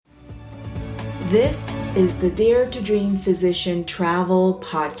This is the Dare to Dream Physician Travel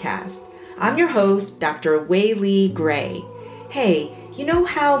Podcast. I'm your host, Dr. Wei Lee Gray. Hey, you know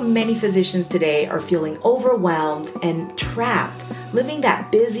how many physicians today are feeling overwhelmed and trapped, living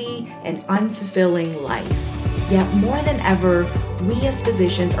that busy and unfulfilling life? Yet more than ever, we as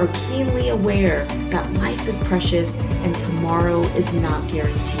physicians are keenly aware that life is precious and tomorrow is not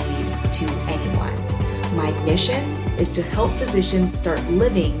guaranteed to anyone. My mission is to help physicians start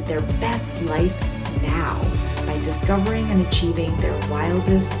living their best life now by discovering and achieving their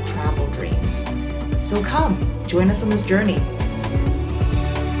wildest travel dreams. So come, join us on this journey.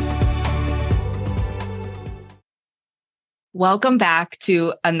 Welcome back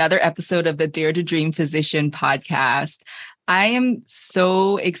to another episode of the Dare to Dream Physician podcast. I am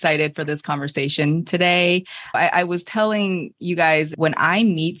so excited for this conversation today. I was telling you guys, when I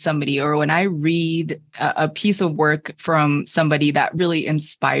meet somebody or when I read a piece of work from somebody that really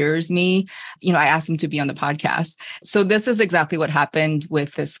inspires me, I ask them to be on the podcast. So this is exactly what happened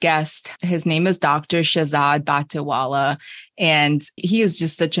with this guest. His name is Dr. Shehzad Bhattiwala, and he is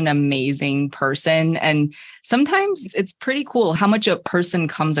just such an amazing person. And sometimes it's pretty cool how much a person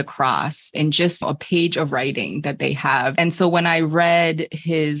comes across in just a page of writing that they have. And so when I read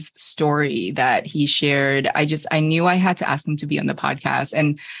his story that he shared, I knew I had to ask him to be on the podcast.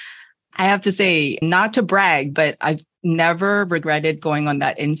 And I have to say, not to brag, but I've never regretted going on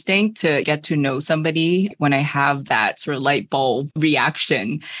that instinct to get to know somebody when I have that sort of light bulb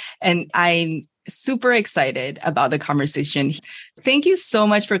reaction. And I'm super excited about the conversation. Thank you so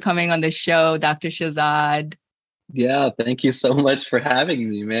much for coming on the show, Dr. Shehzad. Yeah, thank you so much for having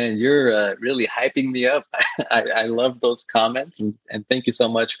me, man. You're really hyping me up. I love those comments, and thank you so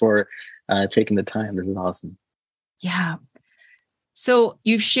much for taking the time. This is awesome. Yeah. So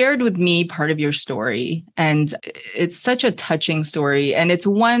you've shared with me part of your story, and it's such a touching story, and it's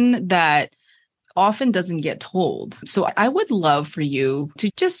one that often doesn't get told. So I would love for you to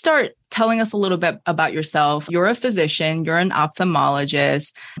just start telling us a little bit about yourself. You're a physician, you're an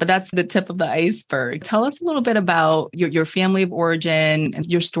ophthalmologist, but that's the tip of the iceberg. Tell us a little bit about your family of origin and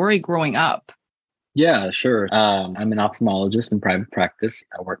your story growing up. Yeah, sure. I'm an ophthalmologist in private practice.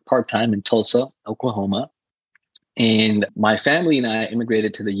 I work part-time in Tulsa, Oklahoma. And my family and I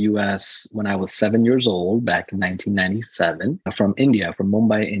immigrated to the US when I was 7 years old, back in 1997, from India, from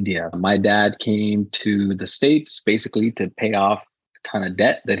Mumbai, India. My dad came to the States basically to pay off a ton of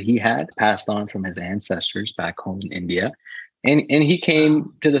debt that he had passed on from his ancestors back home in India. And he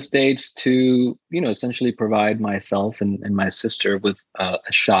came to the States to, essentially provide myself and my sister with a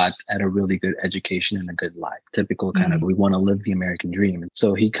shot at a really good education and a good life. Typical kind of, we want to live the American dream.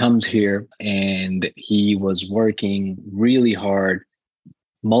 So he comes here and he was working really hard,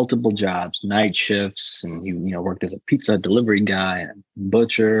 multiple jobs, night shifts, and he, worked as a pizza delivery guy and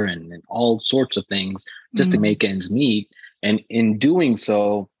butcher and all sorts of things just to make ends meet. And in doing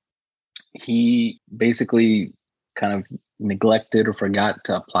so, he basically kind of neglected or forgot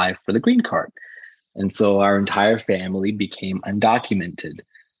to apply for the green card. And so our entire family became undocumented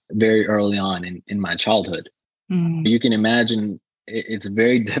very early on in my childhood. You can imagine it's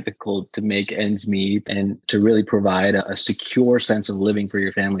very difficult to make ends meet and to really provide a secure sense of living for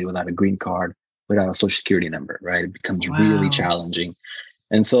your family without a green card, without a social security number, right? It becomes really challenging.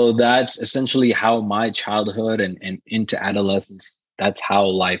 And so that's essentially how my childhood and into adolescence, that's how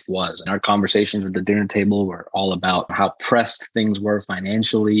life was. And our conversations at the dinner table were all about how pressed things were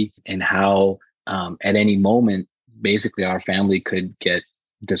financially and how at any moment, basically our family could get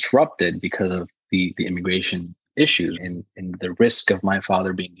disrupted because of the immigration issues and the risk of my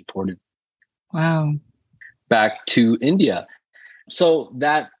father being deported. Wow. Back to India. So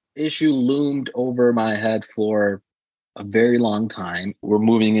that issue loomed over my head for a very long time. We're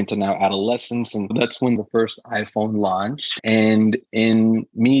moving into now adolescence, and that's when the first iPhone launched. And in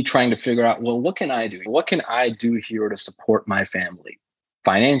me trying to figure out, well, what can I do? What can I do here to support my family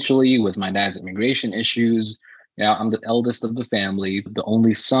financially with my dad's immigration issues? I'm the eldest of the family, the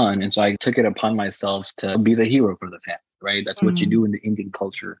only son. And so I took it upon myself to be the hero for the family, right? That's what you do in the Indian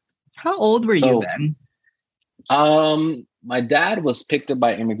culture. How old were you then? My dad was picked up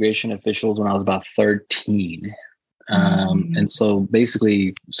by immigration officials when I was about 13. And so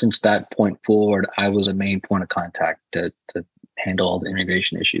basically, since that point forward, I was a main point of contact to handle all the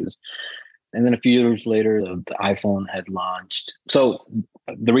immigration issues. And then a few years later, the iPhone had launched. So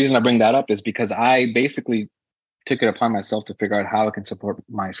the reason I bring that up is because I basically took it upon myself to figure out how I can support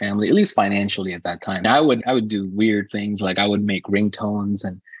my family, at least financially at that time. I would do weird things, like I would make ringtones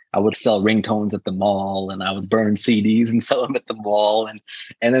and I would sell ringtones at the mall, and I would burn CDs and sell them at the mall. And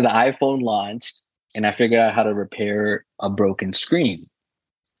then the iPhone launched, and I figured out how to repair a broken screen.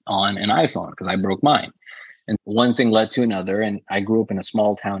 on an iPhone because I broke mine. And one thing led to another. And I grew up in a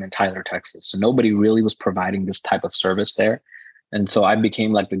small town in Tyler, Texas. So nobody really was providing this type of service there. And so I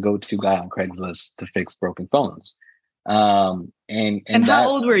became like the go-to guy on Craigslist to fix broken phones. And how that,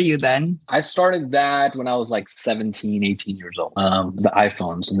 old were you then? I started that when I was like 17, 18 years old, the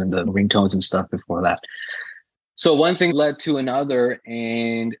iPhones and then the ringtones and stuff before that. So one thing led to another,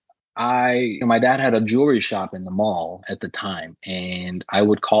 and my dad had a jewelry shop in the mall at the time, and I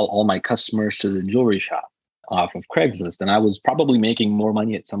would call all my customers to the jewelry shop off of Craigslist. And I was probably making more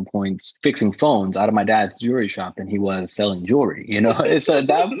money at some points fixing phones out of my dad's jewelry shop than he was selling jewelry, So at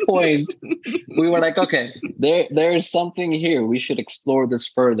that point, we were like, okay, there's something here. We should explore this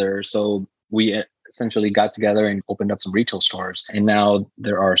further. So we essentially got together and opened up some retail stores. And now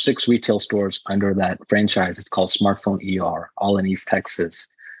there are 6 retail stores under that franchise. It's called Smartphone ER, all in East Texas.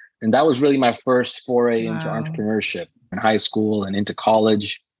 And that was really my first foray into entrepreneurship in high school and into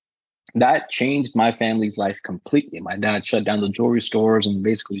college. That changed my family's life completely. My dad shut down the jewelry stores and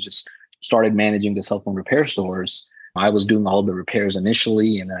basically just started managing the cell phone repair stores. I was doing all the repairs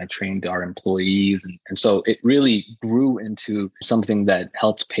initially, and then I trained our employees. And so it really grew into something that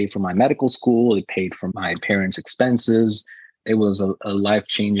helped pay for my medical school. It paid for my parents' expenses. It was a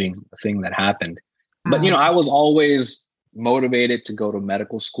life-changing thing that happened. But, I was always motivated to go to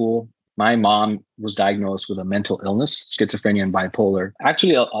medical school. My mom was diagnosed with a mental illness, schizophrenia and bipolar,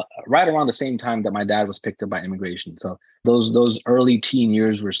 actually right around the same time that my dad was picked up by immigration. So those early teen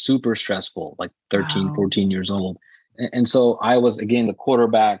years were super stressful, like 13, 14 years old. And so I was, again, the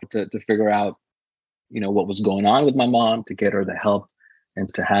quarterback to figure out, what was going on with my mom, to get her the help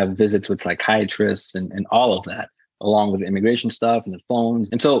and to have visits with psychiatrists and all of that, along with the immigration stuff and the phones.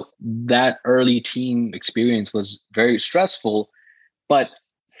 And so that early teen experience was very stressful, but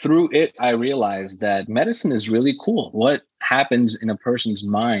through it, I realized that medicine is really cool. What happens in a person's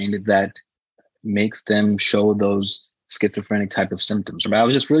mind that makes them show those schizophrenic type of symptoms? I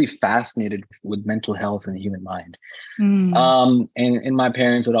was just really fascinated with mental health and the human mind. And my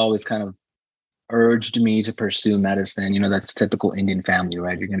parents had always kind of urged me to pursue medicine. That's typical Indian family,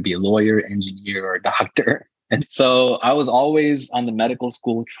 right? You're going to be a lawyer, engineer, or a doctor. And so I was always on the medical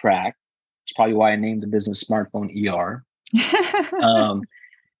school track. It's probably why I named the business Smartphone ER.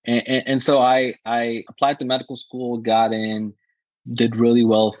 And so I applied to medical school, got in, did really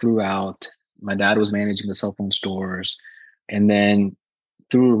well throughout. My dad was managing the cell phone stores. And then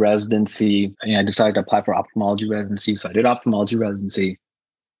through residency, I decided to apply for ophthalmology residency. So I did ophthalmology residency.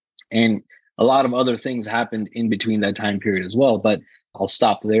 And a lot of other things happened in between that time period as well. But I'll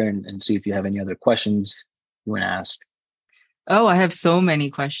stop there and see if you have any other questions you want to ask. Oh, I have so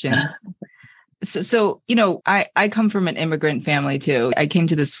many questions. So, I come from an immigrant family too. I came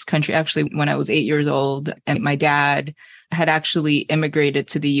to this country actually when I was 8 years old, and my dad had actually immigrated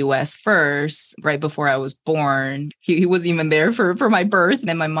to the US first, right before I was born. He wasn't even there for my birth. And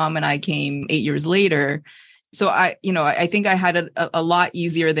then my mom and I came 8 years later. So I think I had a lot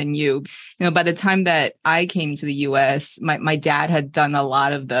easier than you. By the time that I came to the US, my dad had done a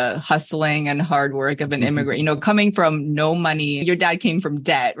lot of the hustling and hard work of an immigrant, coming from no money. Your dad came from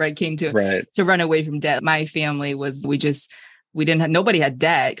debt, right? Came to run away from debt. My family nobody had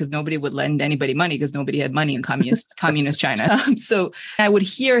debt because nobody would lend anybody money because nobody had money in communist China. So I would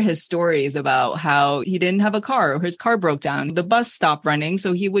hear his stories about how he didn't have a car or his car broke down. The bus stopped running.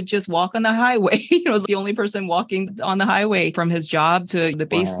 So he would just walk on the highway. The only person walking on the highway from his job to the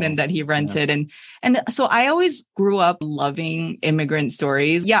basement that he rented. Yeah. And so I always grew up loving immigrant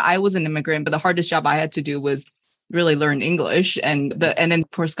stories. Yeah, I was an immigrant, but the hardest job I had to do was really learn English and then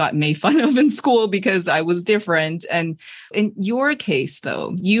of course got made fun of in school because I was different. And in your case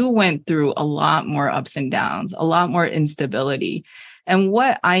though, you went through a lot more ups and downs, a lot more instability. And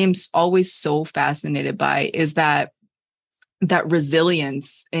what I am always so fascinated by is that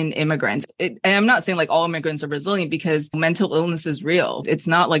resilience in immigrants. And I'm not saying like all immigrants are resilient because mental illness is real. It's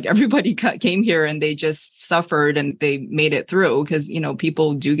not like everybody came here and they just suffered and they made it through because,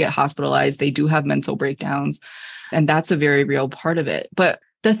 people do get hospitalized. They do have mental breakdowns. And that's a very real part of it. But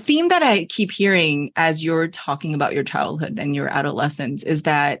the theme that I keep hearing as you're talking about your childhood and your adolescence is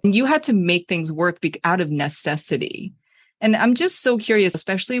that you had to make things work out of necessity. And I'm just so curious,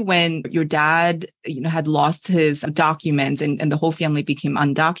 especially when your dad, had lost his documents and the whole family became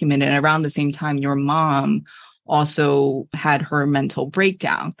undocumented. And around the same time, your mom also had her mental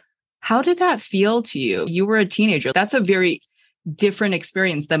breakdown. How did that feel to you? You were a teenager. That's a very different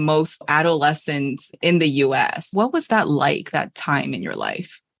experience than most adolescents in the US. What was that like, that time in your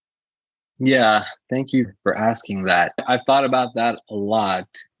life? Yeah, thank you for asking that. I've thought about that a lot.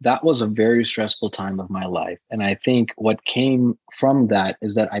 That was a very stressful time of my life. And I think what came from that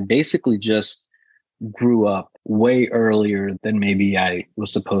is that I basically just grew up way earlier than maybe I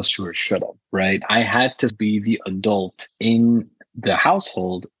was supposed to or should have, right? I had to be the adult in the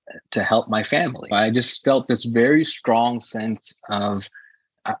household to help my family. I just felt this very strong sense of,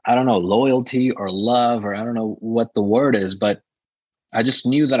 I don't know, loyalty or love, or I don't know what the word is, but I just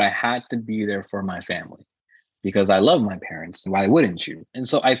knew that I had to be there for my family because I love my parents. Why wouldn't you? And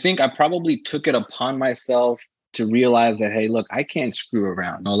so I think I probably took it upon myself to realize that, hey, look, I can't screw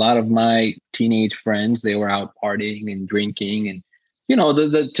around. A lot of my teenage friends, they were out partying and drinking and,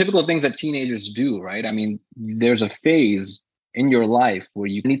 the typical things that teenagers do, right? I mean, there's a phase in your life where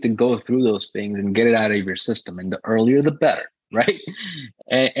you need to go through those things and get it out of your system. And the earlier, the better. Right.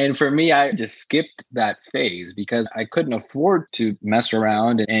 And for me, I just skipped that phase because I couldn't afford to mess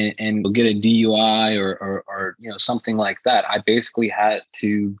around and get a DUI or something like that. I basically had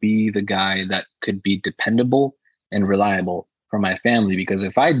to be the guy that could be dependable and reliable for my family, because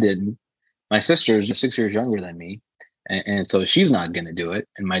if I didn't, my sister is 6 years younger than me. And so she's not going to do it.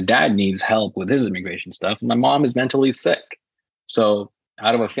 And my dad needs help with his immigration stuff. And my mom is mentally sick. So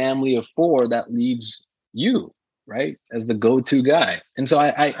out of a family of four, that leaves you, right, as the go-to guy. And so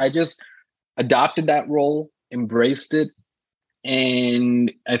I just adopted that role, embraced it.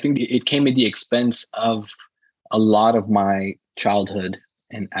 And I think it came at the expense of a lot of my childhood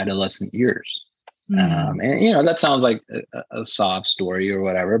and adolescent years. And that sounds like a sob story or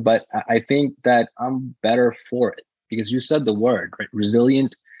whatever, but I think that I'm better for it because you said the word, right?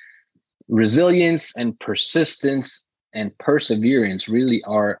 Resilience and persistence and perseverance really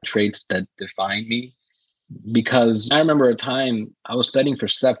are traits that define me. Because I remember a time I was studying for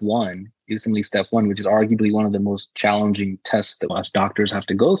Step 1, USMLE Step 1, which is arguably one of the most challenging tests that us doctors have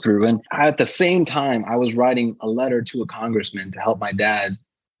to go through. And at the same time, I was writing a letter to a congressman to help my dad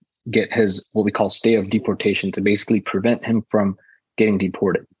get his what we call stay of deportation, to basically prevent him from getting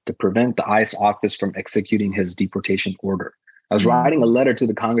deported, to prevent the ICE office from executing his deportation order. I was writing a letter to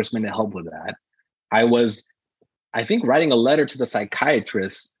the congressman to help with that. I was, I think, writing a letter to the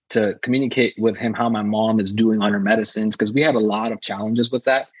psychiatrist to communicate with him how my mom is doing on her medicines, because we had a lot of challenges with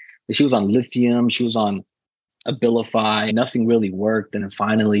that. She was on lithium, she was on Abilify, nothing really worked. And then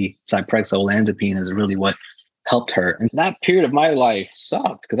finally, Zyprexa olanzapine is really what helped her. And that period of my life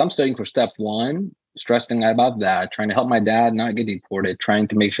sucked because I'm studying for Step 1, stressing about that, trying to help my dad not get deported, trying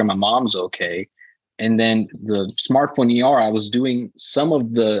to make sure my mom's okay. And then the smartphone ER, I was doing some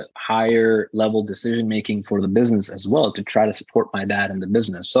of the higher level decision making for the business as well to try to support my dad in the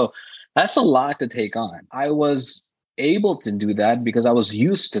business. So that's a lot to take on. I was able to do that because I was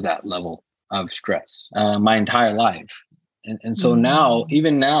used to that level of stress my entire life. And so now,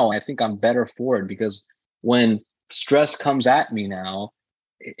 even now, I think I'm better for it because when stress comes at me now,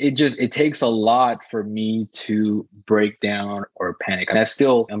 it takes a lot for me to break down or panic. And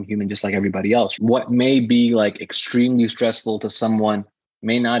I'm human just like everybody else. What may be like extremely stressful to someone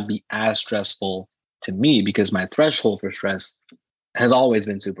may not be as stressful to me because my threshold for stress has always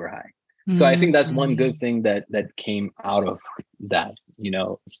been super high. So I think that's one good thing that came out of that,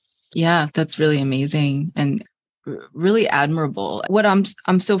 Yeah, that's really amazing. And really admirable. What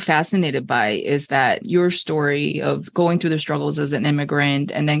I'm so fascinated by is that your story of going through the struggles as an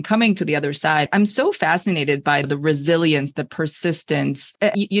immigrant and then coming to the other side. I'm so fascinated by the resilience, the persistence.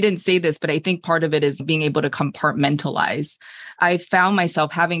 You didn't say this, but I think part of it is being able to compartmentalize. I found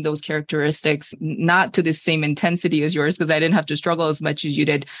myself having those characteristics, not to the same intensity as yours, because I didn't have to struggle as much as you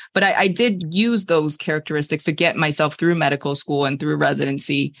did. But I did use those characteristics to get myself through medical school and through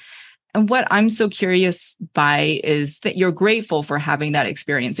residency. And what I'm so curious by is that you're grateful for having that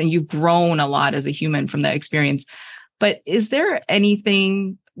experience and you've grown a lot as a human from that experience. But is there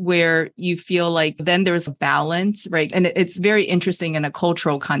anything where you feel like then there's a balance, right? And it's very interesting in a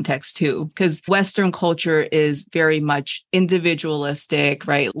cultural context too, because Western culture is very much individualistic,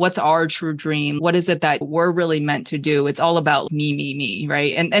 right? What's our true dream? What is it that we're really meant to do? It's all about me,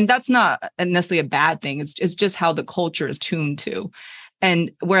 right? And that's not necessarily a bad thing. It's just how the culture is tuned to.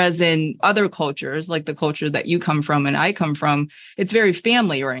 And whereas in other cultures, like the culture that you come from and I come from, it's very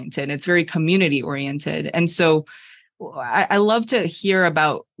family oriented. It's very community oriented. And so I love to hear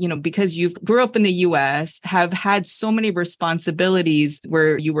about, because you grew up in the US, have had so many responsibilities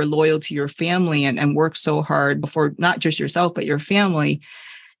where you were loyal to your family and worked so hard for not just yourself, but your family.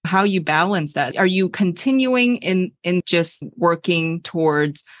 How you balance that. Are you continuing in just working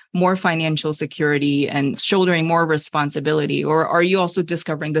towards more financial security and shouldering more responsibility? Or are you also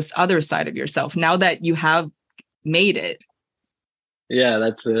discovering this other side of yourself now that you have made it? Yeah,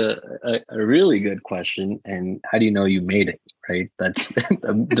 that's a really good question. And how do you know you made it? Right? That's the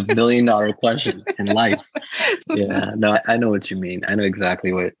 $1 million question in life. Yeah, no, I know what you mean. I know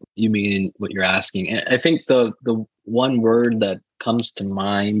exactly what you mean, what you're asking. And I think the one word that comes to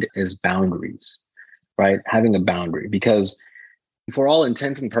mind is boundaries, right? Having a boundary, because for all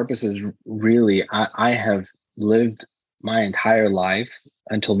intents and purposes, really, I have lived my entire life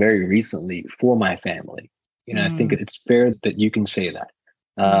until very recently for my family. I think Mm, it's fair that you can say that.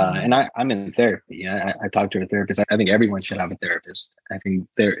 And mm, I'm in therapy. I talk to a therapist. I think everyone should have a therapist. I think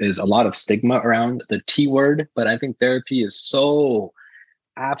there is a lot of stigma around the T word, but I think therapy is so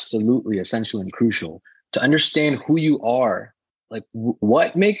absolutely essential and crucial to understand who you are. Like,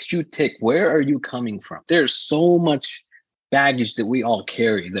 what makes you tick? Where are you coming from? There's so much baggage that we all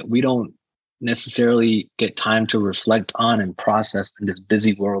carry that we don't necessarily get time to reflect on and process in this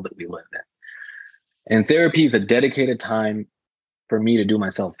busy world that we live in. And therapy is a dedicated time for me to do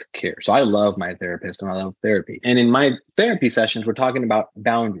my self care. So I love my therapist and I love therapy. And in my therapy sessions, we're talking about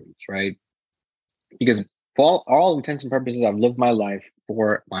boundaries, right? Because for all intents and purposes, I've lived my life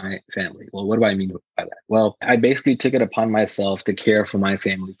for my family. Well, what do I mean by that? Well, I basically took it upon myself to care for my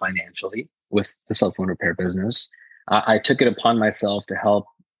family financially with the cell phone repair business. I took it upon myself to help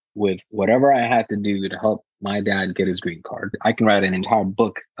with whatever I had to do to help my dad get his green card. I can write an entire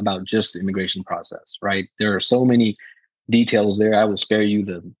book about just the immigration process, right? There are so many details there. I will spare you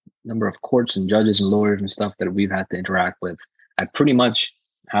the number of courts and judges and lawyers and stuff that we've had to interact with. I pretty much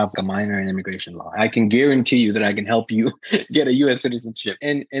have a minor in immigration law. I can guarantee you that I can help you get a U.S. citizenship.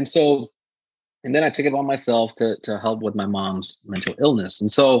 And then I took it on myself to help with my mom's mental illness.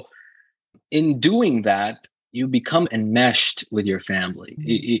 And so in doing that, you become enmeshed with your family.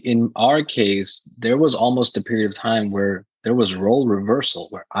 In our case, there was almost a period of time where there was role reversal,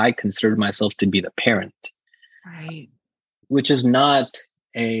 where I considered myself to be the parent, right. which is not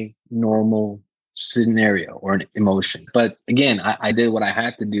a normal scenario or an emotion. But again, I did what I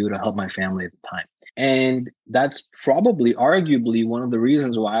had to do to help my family at the time. And that's probably arguably one of the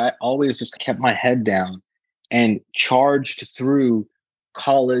reasons why I always just kept my head down and charged through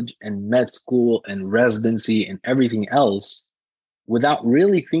college and med school and residency and everything else without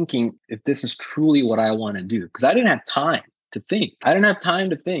really thinking if this is truly what I want to do. Because I didn't have time to think. I didn't have time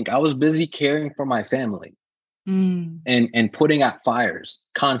to think. I was busy caring for my family Mm, and putting out fires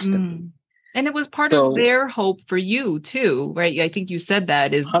constantly. mm. And it was part of So their hope for you too, right? I think you said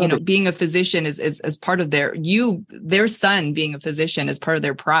that is, 100%, being a physician is part of their son being a physician is part of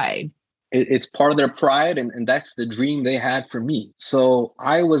their pride. it's part of their pride, and that's the dream they had for me. So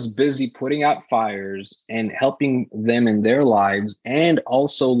I was busy putting out fires and helping them in their lives and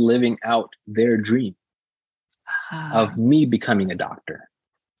also living out their dream Ah, of me becoming a doctor,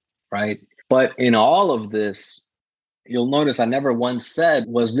 right? But in all of this, you'll notice I never once said,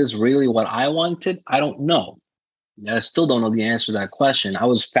 was this really what I wanted? I don't know. I still don't know the answer to that question. I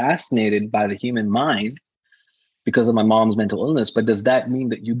was fascinated by the human mind because of my mom's mental illness, but does that mean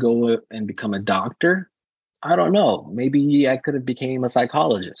that you go and become a doctor? I don't know. Maybe I could have became a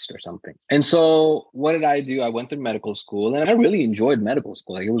psychologist or something. And so what did I do? I went through medical school and I really enjoyed medical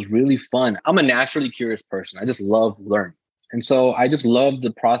school. Like, it was really fun. I'm a naturally curious person. I just love learning. And so I just love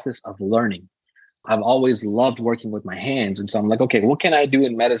the process of learning. I've always loved working with my hands. And so I'm like, okay, what can I do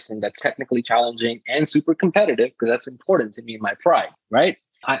in medicine that's technically challenging and super competitive? Because that's important to me and my pride, right?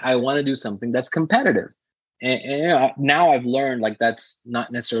 I want to do something that's competitive. And now I've learned like that's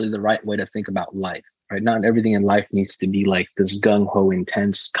not necessarily the right way to think about life, right? Not everything in life needs to be like this gung ho,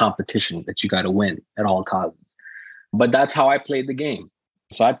 intense competition that you got to win at all costs. But that's how I played the game.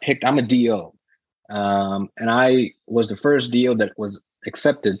 So I'm a DO. And I was the first DO that was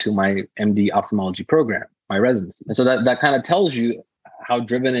accepted to my MD ophthalmology program, my residency. And so that kind of tells you how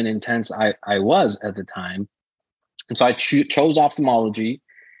driven and intense I was at the time. And so I chose ophthalmology.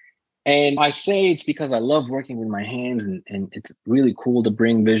 And I say it's because I love working with my hands and it's really cool to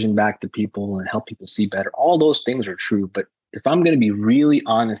bring vision back to people and help people see better. All those things are true. But if I'm going to be really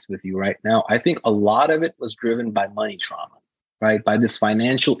honest with you right now, I think a lot of it was driven by money trauma, right? By this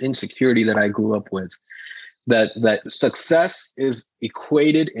financial insecurity that I grew up with, that success is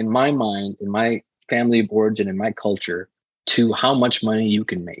equated in my mind, in my family of origin, in my culture, to how much money you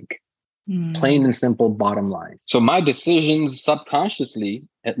can make. Plain mm, and simple bottom line. So my decisions subconsciously,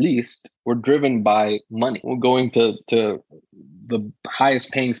 at least, were driven by money. We're going to the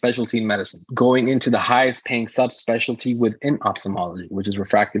highest paying specialty in medicine, going into the highest paying subspecialty within ophthalmology, which is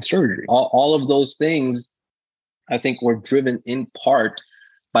refractive surgery. All of those things, I think, were driven in part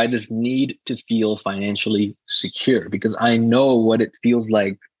by this need to feel financially secure, because I know what it feels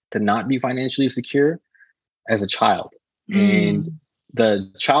like to not be financially secure as a child. And mm.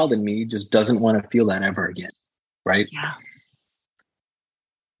 the child in me just doesn't want to feel that ever again. Right. Yeah.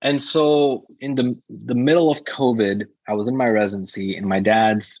 And so in the middle of COVID, I was in my residency and my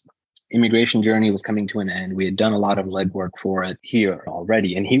dad's immigration journey was coming to an end. We had done a lot of legwork for it here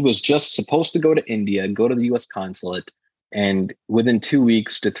already. And he was just supposed to go to India, go to the US consulate. And within 2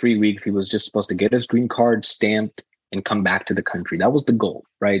 weeks to 3 weeks, he was just supposed to get his green card stamped and come back to the country. That was the goal,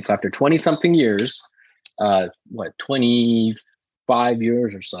 right? So after 20 something years, 25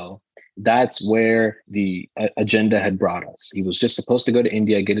 years or so, that's where the agenda had brought us. He was just supposed to go to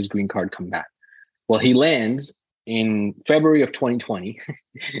India, get his green card, come back. Well, he lands in February of 2020,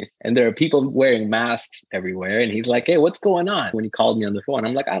 and there are people wearing masks everywhere. And he's like, "Hey, what's going on?" When he called me on the phone,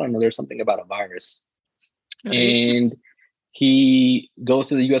 I'm like, "I don't know. There's something about a virus." Right. And he goes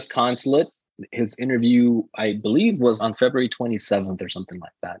to the US consulate. His interview, I believe, was on February 27th or something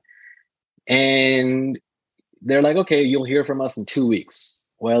like that. And they're like, "Okay, you'll hear from us in 2 weeks."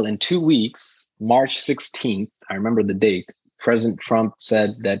 Well, in 2 weeks, March 16th, I remember the date, President Trump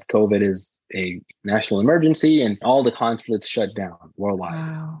said that COVID is a national emergency and all the consulates shut down worldwide.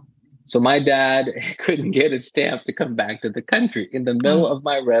 Wow. So my dad couldn't get his stamp to come back to the country in the middle of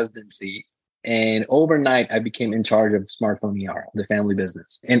my residency. And overnight, I became in charge of Smartphone ER, the family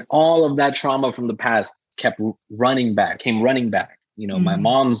business. And all of that trauma from the past came running back. My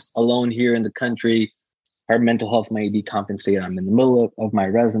mom's alone here in the country. Her mental health may decompensate. I'm in the middle of my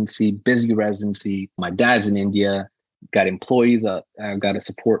residency, busy residency. My dad's in India, got employees I've got to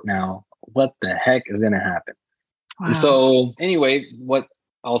support now. What the heck is going to happen? Wow. And so anyway,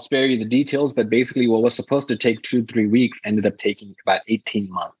 I'll spare you the details, but basically what was supposed to take 2-3 weeks ended up taking about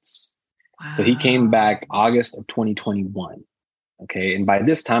 18 months. Wow. So he came back August of 2021. Okay. And by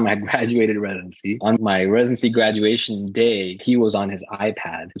this time I had graduated residency. On my residency graduation day, he was on his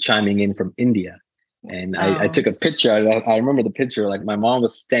iPad chiming in from India. And I took a picture. I remember the picture, like my mom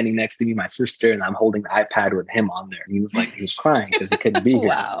was standing next to me, my sister, and I'm holding the iPad with him on there. And he was crying because he couldn't be here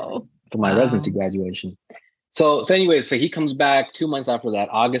for my residency graduation. So anyways, he comes back 2 months after that,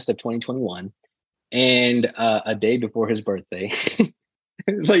 August of 2021, and a day before his birthday.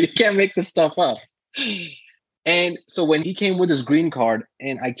 So you can't make this stuff up. And so when he came with his green card,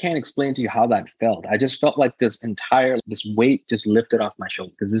 and I can't explain to you how that felt. I just felt like this weight just lifted off my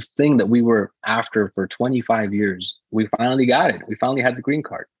shoulder, because this thing that we were after for 25 years, we finally got it. We finally had the green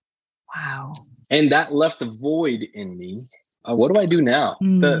card. Wow. And that left a void in me. What do I do now?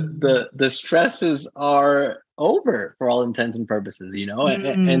 The stresses are over for all intents and purposes,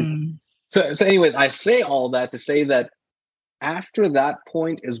 And so anyways, I say all that to say that after that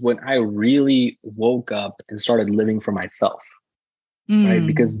point is when I really woke up and started living for myself, right?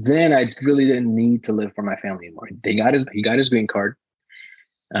 Because then I really didn't need to live for my family anymore. He got his green card.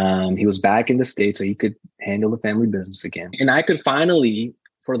 He was back in the States, so he could handle the family business again. And I could finally,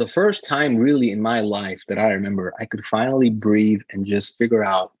 for the first time really in my life that I remember, I could finally breathe and just figure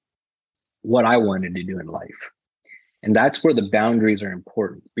out what I wanted to do in life. And that's where the boundaries are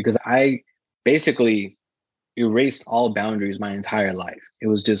important, because I basically erased all boundaries my entire life. It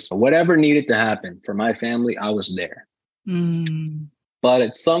was just whatever needed to happen for my family, I was there. But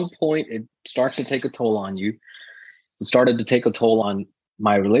at some point, it starts to take a toll on you. It started to take a toll on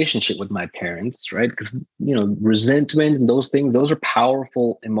my relationship with my parents, right? Because, resentment and those things, those are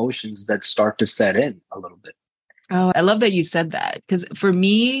powerful emotions that start to set in a little bit. Oh, I love that you said that, because for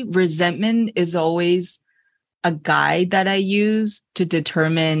me, resentment is always a guide that I use to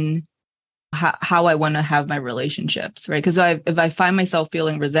determine how I want to have my relationships, right? Because if I find myself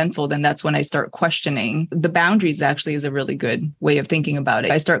feeling resentful, then that's when I start questioning. The boundaries actually is a really good way of thinking about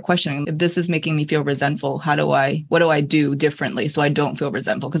it. I start questioning, if this is making me feel resentful, what do I do differently so I don't feel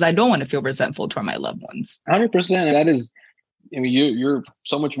resentful? Because I don't want to feel resentful toward my loved ones. 100%. That is, you're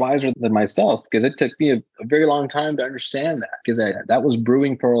so much wiser than myself, because it took me a very long time to understand that, because that was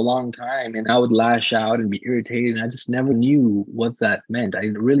brewing for a long time, and I would lash out and be irritated. And I just never knew what that meant. I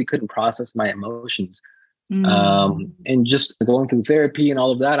really couldn't process my emotions. And just going through therapy and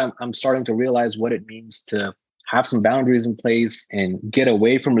all of that, I'm starting to realize what it means to have some boundaries in place and get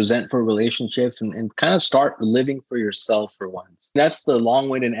away from resentful relationships and kind of start living for yourself for once. That's the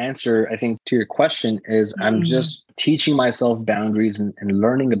long-winded answer, I think, to your question is I'm just teaching myself boundaries and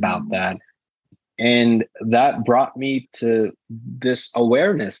learning about that. And that brought me to this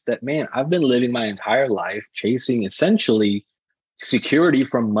awareness that, man, I've been living my entire life chasing essentially security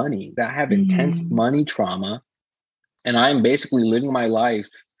from money. I have intense money trauma, and I'm basically living my life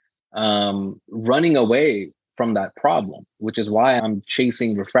running away from that problem, which is why I'm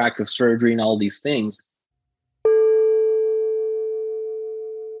chasing refractive surgery and all these things.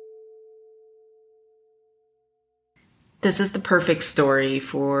 This is the perfect story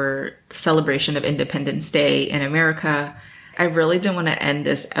for the celebration of Independence Day in America. I really didn't want to end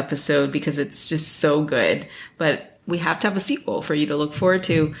this episode because it's just so good, but we have to have a sequel for you to look forward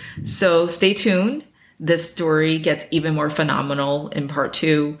to. So stay tuned. This story gets even more phenomenal in part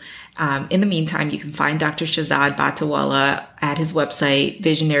 2. In the meantime, you can find Dr. Shahzad Bhattiwala at his website,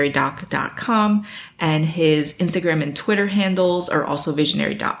 visionarydoc.com, and his Instagram and Twitter handles are also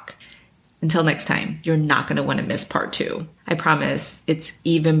visionarydoc. Until next time, you're not going to want to miss part 2. I promise it's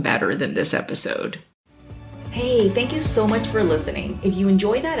even better than this episode. Hey, thank you so much for listening. If you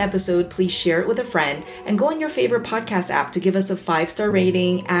enjoyed that episode, please share it with a friend and go on your favorite podcast app to give us a 5-star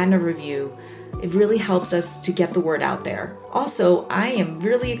rating and a review. It really helps us to get the word out there. Also, I am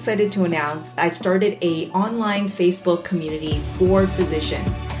really excited to announce I've started an online Facebook community for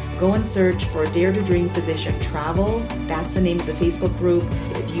physicians. Go and search for Dare to Dream Physician Travel. That's the name of the Facebook group.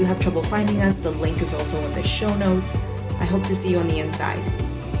 If you have trouble finding us, the link is also in the show notes. I hope to see you on the inside.